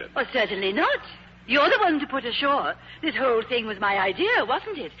Louisa. Oh, certainly not. You're the one to put ashore. This whole thing was my idea,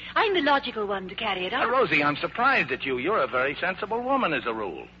 wasn't it? I'm the logical one to carry it out. Rosie, I'm surprised at you. You're a very sensible woman, as a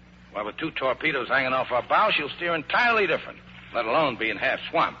rule. Why, with 2 torpedoes hanging off our bow, she'll steer entirely different, let alone being half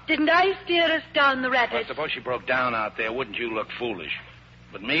swamped. Didn't I steer us down the rapids? Well, suppose she broke down out there, wouldn't you look foolish?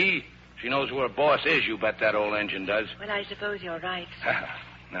 But me, She knows who her boss is, you bet that old engine does. Well, I suppose you're right.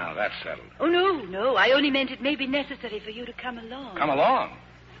 Now, that's settled. Oh, no. I only meant it may be necessary for you to come along. Come along?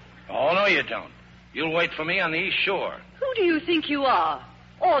 Oh, no, you don't. You'll wait for me on the East Shore. Who do you think you are?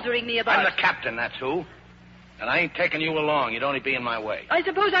 Ordering me about... I'm the captain, that's who. And I ain't taking you along. You'd only be in my way. I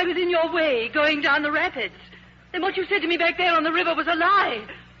suppose I was in your way, going down the rapids. Then what you said to me back there on the river was a lie.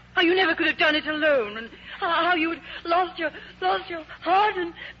 How you never could have done it alone, and how you had lost your heart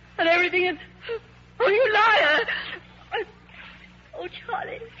and everything, and... Oh, you liar! Oh,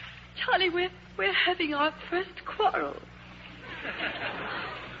 Charlie, we're having our first quarrel.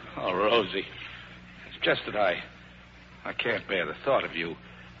 Oh, Rosie, it's just that I can't bear the thought of you,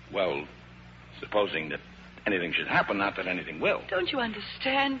 well, supposing that anything should happen, not that anything will. Don't you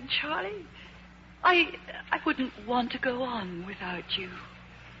understand, Charlie? I wouldn't want to go on without you.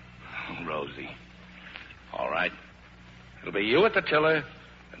 Oh, Rosie. All right. It'll be you at the tiller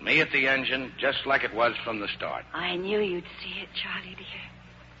and me at the engine, just like it was from the start. I knew you'd see it, Charlie, dear.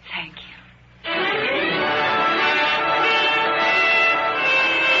 Thank you.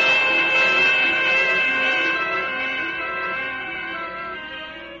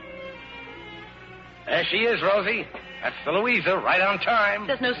 There she is, Rosie. That's the Louisa, right on time.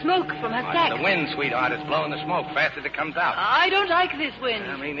 There's no smoke from her stack. The wind, sweetheart, is blowing the smoke fast as it comes out. I don't like this wind.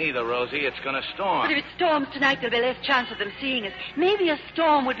 Me neither, Rosie. It's going to storm. But if it storms tonight, there'll be less chance of them seeing us. Maybe a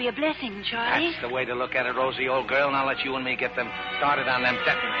storm would be a blessing, Charlie. That's the way to look at it, Rosie, old girl, and I'll let you and me get them started on them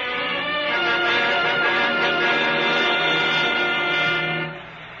detonators.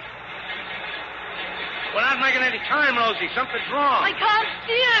 We're not making any time, Rosie. Something's wrong. I can't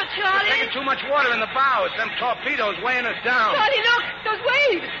steer, Charlie. We're taking too much water in the bow. It's them torpedoes weighing us down. Charlie, look. Those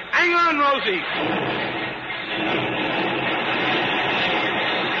waves. Hang on, Rosie.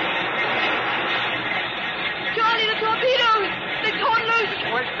 Charlie, the torpedoes. They've torn loose.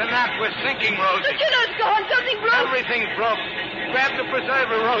 Worse than that, we're sinking, Rosie. The tiller's gone. Something broke. Everything's broke. Grab the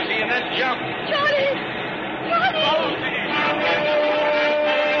preserver, Rosie, and then jump. Charlie.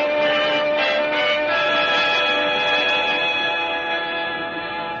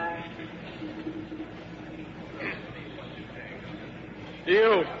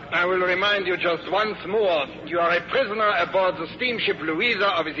 I will remind you just once more, you are a prisoner aboard the steamship Louisa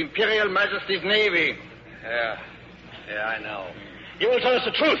of His Imperial Majesty's Navy. Yeah, I know. You will tell us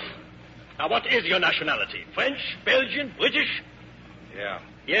the truth. Now, what is your nationality? French, Belgian, British? Yeah.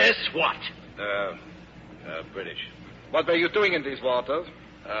 Yes, what? British. What were you doing in these waters?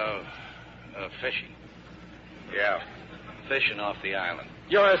 Fishing. Yeah, fishing off the island.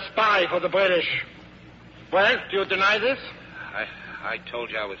 You're a spy for the British. Well, do you deny this? I told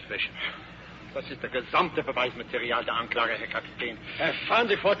you I was fishing. Das ist das gesamte Beweismaterial der Anklage, Herr Kapitän. Fahren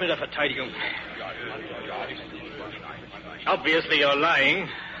Sie fort mit der Verteidigung. Obviously, you're lying,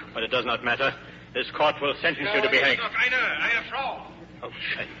 but it does not matter. This court will sentence you to be hanged. Eine Frau. Oh,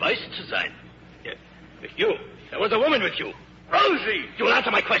 scheint weiß zu sein. With you. There was a woman with you. Rosie! You will answer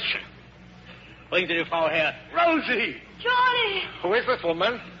my question. Bring Sie die Frau her. Rosie! Charlie! Who is this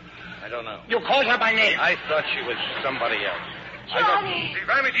woman? I don't know. You called her by name. I thought she was somebody else. Charlie!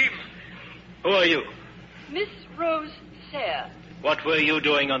 Who are you? Miss Rose Sayre. What were you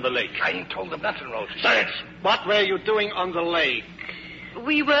doing on the lake? I ain't told them nothing, Rosie. Silence! What were you doing on the lake?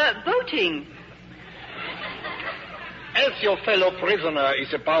 We were boating. As your fellow prisoner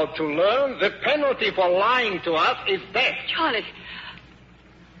is about to learn, the penalty for lying to us is death. Charlie.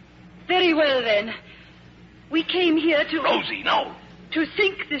 Very well, then. We came here to... Rosie, no. To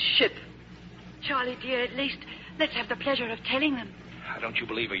sink this ship. Charlie, dear, at least let's have the pleasure of telling them. Don't you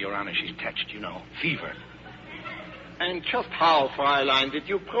believe her, Your Honor? She's touched, you know. Fever. And just how, Fräulein, did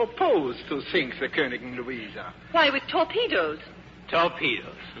you propose to sink the Königin Louisa? Why, with torpedoes.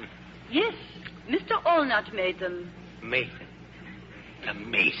 Torpedoes? Yes. Mr. Allnut made them. Made them?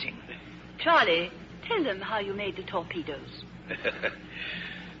 Amazing. Charlie, tell them how you made the torpedoes.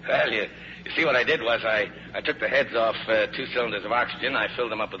 Well, you see, what I did was I took the heads off 2 cylinders of oxygen. I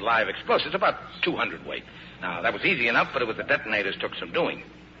filled them up with live explosives, about 200 weight. Now, that was easy enough, but it was the detonators took some doing.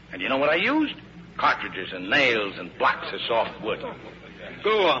 And you know what I used? Cartridges and nails and blocks of soft wood.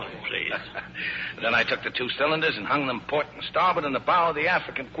 Go on, please. Then I took the 2 cylinders and hung them port and starboard in the bow of the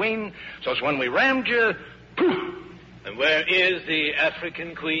African Queen, so when we rammed you, poof! And where is the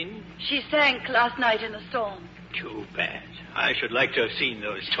African Queen? She sank last night in the storm. Too bad. I should like to have seen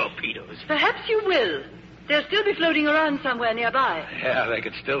those torpedoes. Perhaps you will. They'll still be floating around somewhere nearby. Yeah, they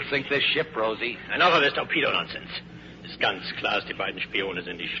could still sink this ship, Rosie. Enough of this torpedo nonsense. Ist ganz klar, dass die beiden Spione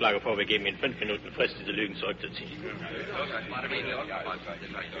sind. Ich schlage vor, wir geben in 5 Minuten Frist, diese Lügen zurückzuziehen.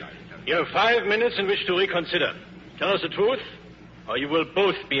 You have 5 minutes in which to reconsider. Tell us the truth, or you will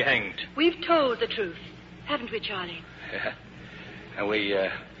both be hanged. We've told the truth, haven't we, Charlie? Yeah. And we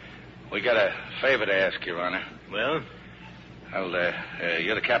got a favor to ask, Your Honor. Well? Well,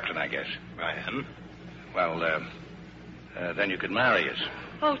 you're the captain, I guess. I am. Well, then you could marry us.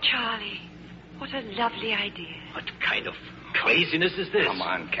 Oh, Charlie, what a lovely idea. What kind of craziness is this? Come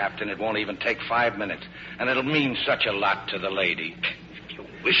on, Captain. It won't even take 5 minutes. And it'll mean such a lot to the lady. If you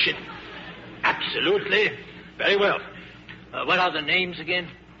wish it. Absolutely. Very well. What are the names again?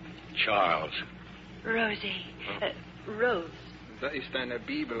 Charles. Rosie. Rose. Da ist eine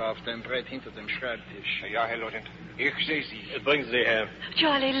Bibel auf dem Brett hinter dem Schreibtisch. Ja, Herr Lieutenant. Ich sehe sie. Bringen Sie her.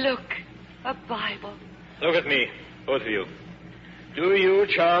 Charlie, look. A Bible. Look at me, both of you. Do you,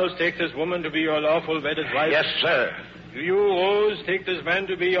 Charles, take this woman to be your lawful wedded wife? Yes, sir. Do you, Rose, take this man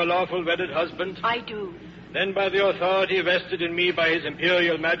to be your lawful wedded husband? I do. Then by the authority vested in me by His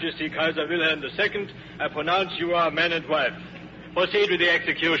Imperial Majesty Kaiser Wilhelm II, I pronounce you are man and wife. Proceed with the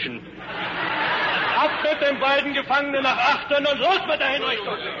execution. Ab mit den beiden Gefangenen nach Achtern und los mit der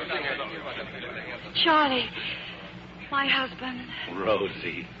Hinrichtung! Charlie, my husband.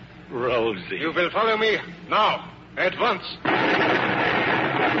 Rosie. You will follow me now, at once.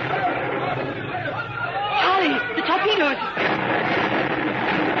 Charlie, the torpedoes.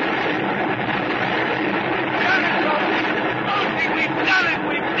 We've done it!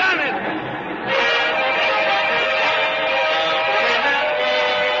 We've done it!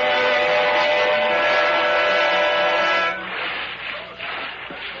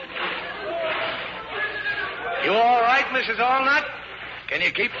 You all right, Mrs. Allnut? Can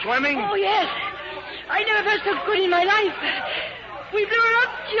you keep swimming? Oh, yes. I never felt so good in my life. We blew her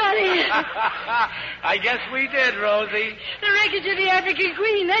up, Charlie. I guess we did, Rosie. The wreckage of the African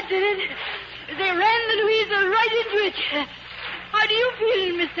Queen, that did it. They ran the Louisa right into it. How do you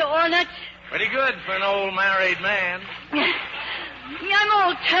feel, Mr. Ornut? Pretty good for an old married man. I'm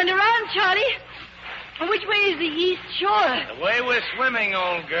all turned around, Charlie. Which way is the east shore? The way we're swimming,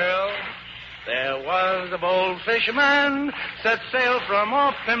 old girl. There was a bold fisherman set sail from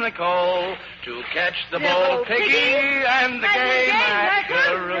off Pimlico to catch the bold piggy and the gay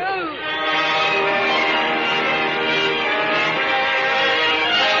mackerel.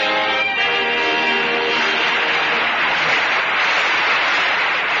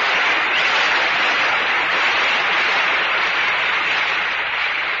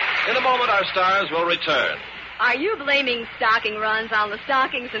 In a moment, our stars will return. Are you blaming stocking runs on the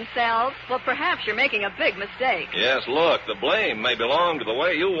stockings themselves? Well, perhaps you're making a big mistake. Yes, look, the blame may belong to the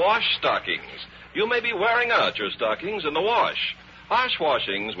way you wash stockings. You may be wearing out your stockings in the wash. Harsh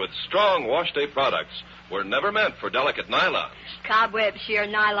washings with strong wash day products were never meant for delicate nylons. Cobweb sheer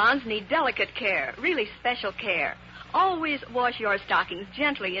nylons need delicate care, really special care. Always wash your stockings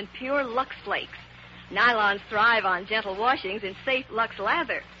gently in pure Lux Flakes. Nylons thrive on gentle washings in safe Lux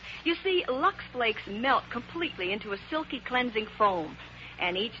lather. You see, Lux Flakes melt completely into a silky cleansing foam.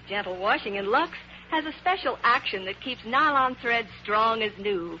 And each gentle washing in Lux has a special action that keeps nylon threads strong as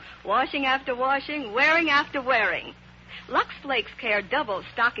new, washing after washing, wearing after wearing. Lux Flakes care double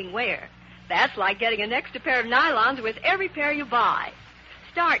stocking wear. That's like getting an extra pair of nylons with every pair you buy.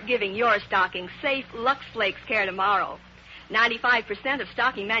 Start giving your stockings safe Lux Flakes care tomorrow. 95% of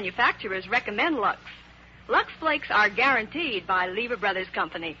stocking manufacturers recommend Lux. Lux Flakes are guaranteed by Lever Brothers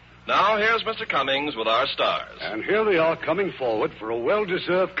Company. Now, here's Mr. Cummings with our stars. And here they are coming forward for a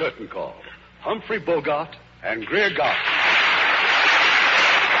well-deserved curtain call. Humphrey Bogart and Greer Garson.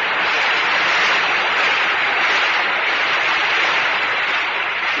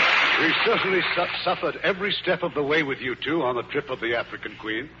 We certainly suffered every step of the way with you two on the trip of the African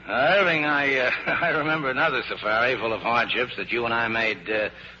Queen. Irving, I remember another safari full of hardships that you and I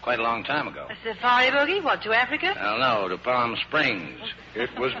made quite a long time ago. A safari, Bogey? What, to Africa? Well, no, to Palm Springs.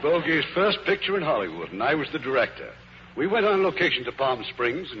 It was Bogey's first picture in Hollywood, and I was the director. We went on location to Palm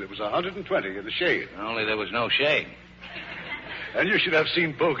Springs, and it was 120 in the shade. Only there was no shade. And you should have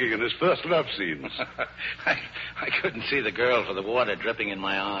seen Bogey in his first love scenes. I couldn't see the girl for the water dripping in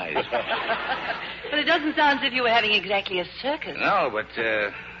my eyes. But it doesn't sound as if you were having exactly a circus. No,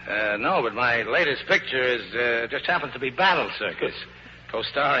 but my latest picture is just happens to be Battle Circus,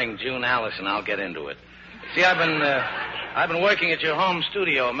 co-starring June Allison. I'll get into it. See, I've been working at your home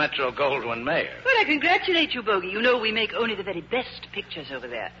studio, Metro Goldwyn Mayer. Well, I congratulate you, Bogey. You know we make only the very best pictures over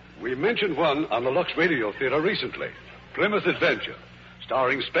there. We mentioned one on the Lux Radio Theater recently. Plymouth Adventure,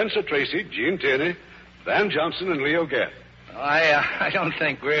 starring Spencer Tracy, Gene Tierney, Van Johnson, and Leo Gett. I don't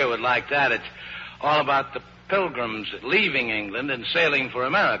think Greer would like that. It's all about the pilgrims leaving England and sailing for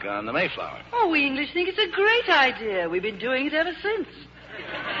America on the Mayflower. Oh, we English think it's a great idea. We've been doing it ever since.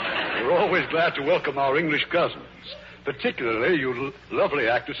 We're always glad to welcome our English cousins. Particularly you lovely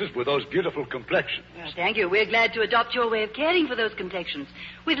actresses with those beautiful complexions. Well, thank you. We're glad to adopt your way of caring for those complexions.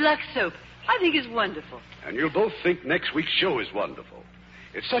 With Lux soap. I think it's wonderful. And you'll both think next week's show is wonderful.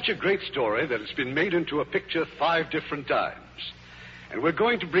 It's such a great story that it's been made into a picture 5 different times. And we're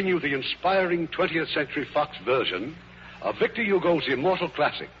going to bring you the inspiring 20th Century Fox version of Victor Hugo's immortal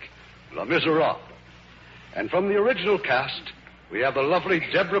classic, Les Miserables. And from the original cast, we have the lovely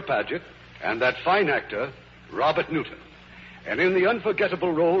Deborah Paget and that fine actor, Robert Newton. And in the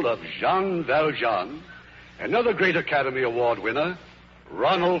unforgettable role of Jean Valjean, another great Academy Award winner,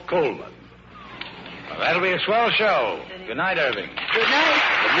 Ronald Colman. Well, that'll be a swell show. Good night, Irving. Good night.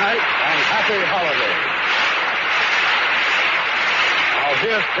 Good night and happy holidays. Now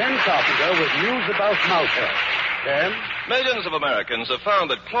here's Ken Carpenter with news about mouth health. Ken? Millions of Americans have found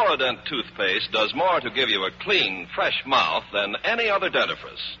that Chlorodent toothpaste does more to give you a clean, fresh mouth than any other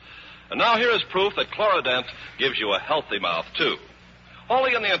dentifrice. And now here is proof that Chlorodent gives you a healthy mouth, too.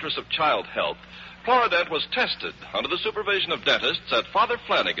 Wholly in the interest of child health, Chlorodent was tested under the supervision of dentists at Father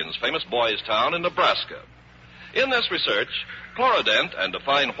Flanagan's famous Boys Town in Nebraska. In this research, Chlorodent and a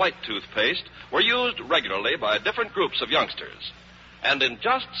fine white toothpaste were used regularly by different groups of youngsters. And in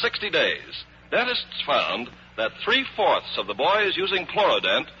just 60 days, dentists found that 3/4 of the boys using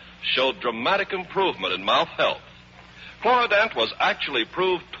Chlorodent showed dramatic improvement in mouth health. Chlorodent was actually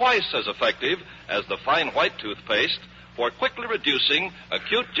proved twice as effective as the fine white toothpaste for quickly reducing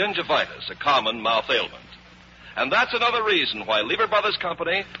acute gingivitis, a common mouth ailment. And that's another reason why Lever Brothers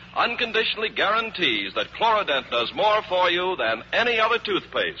Company unconditionally guarantees that Chlorodent does more for you than any other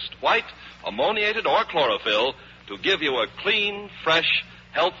toothpaste, white, ammoniated, or chlorophyll, to give you a clean, fresh,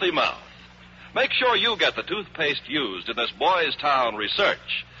 healthy mouth. Make sure you get the toothpaste used in this Boys Town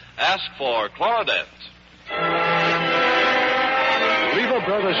research. Ask for Chlorodent. Lever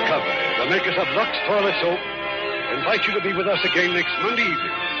Brothers Company, the makers of Lux Toilet Soap, invite you to be with us again next Monday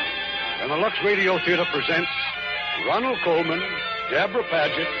evening when the Lux Radio Theater presents Ronald Colman, Deborah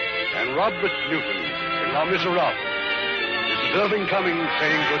Paget, and Robert Newton in Les Miserables. This is Irving Cummings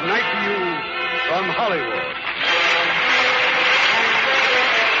saying good night to you from Hollywood.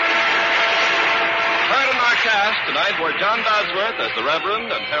 Heard in our cast tonight were John Dodsworth as the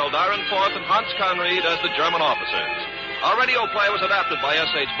Reverend and Harold Ironforth and Hans Conried as the German officers. Our radio play was adapted by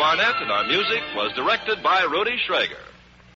S.H. Barnett, and our music was directed by Rudy Schrager.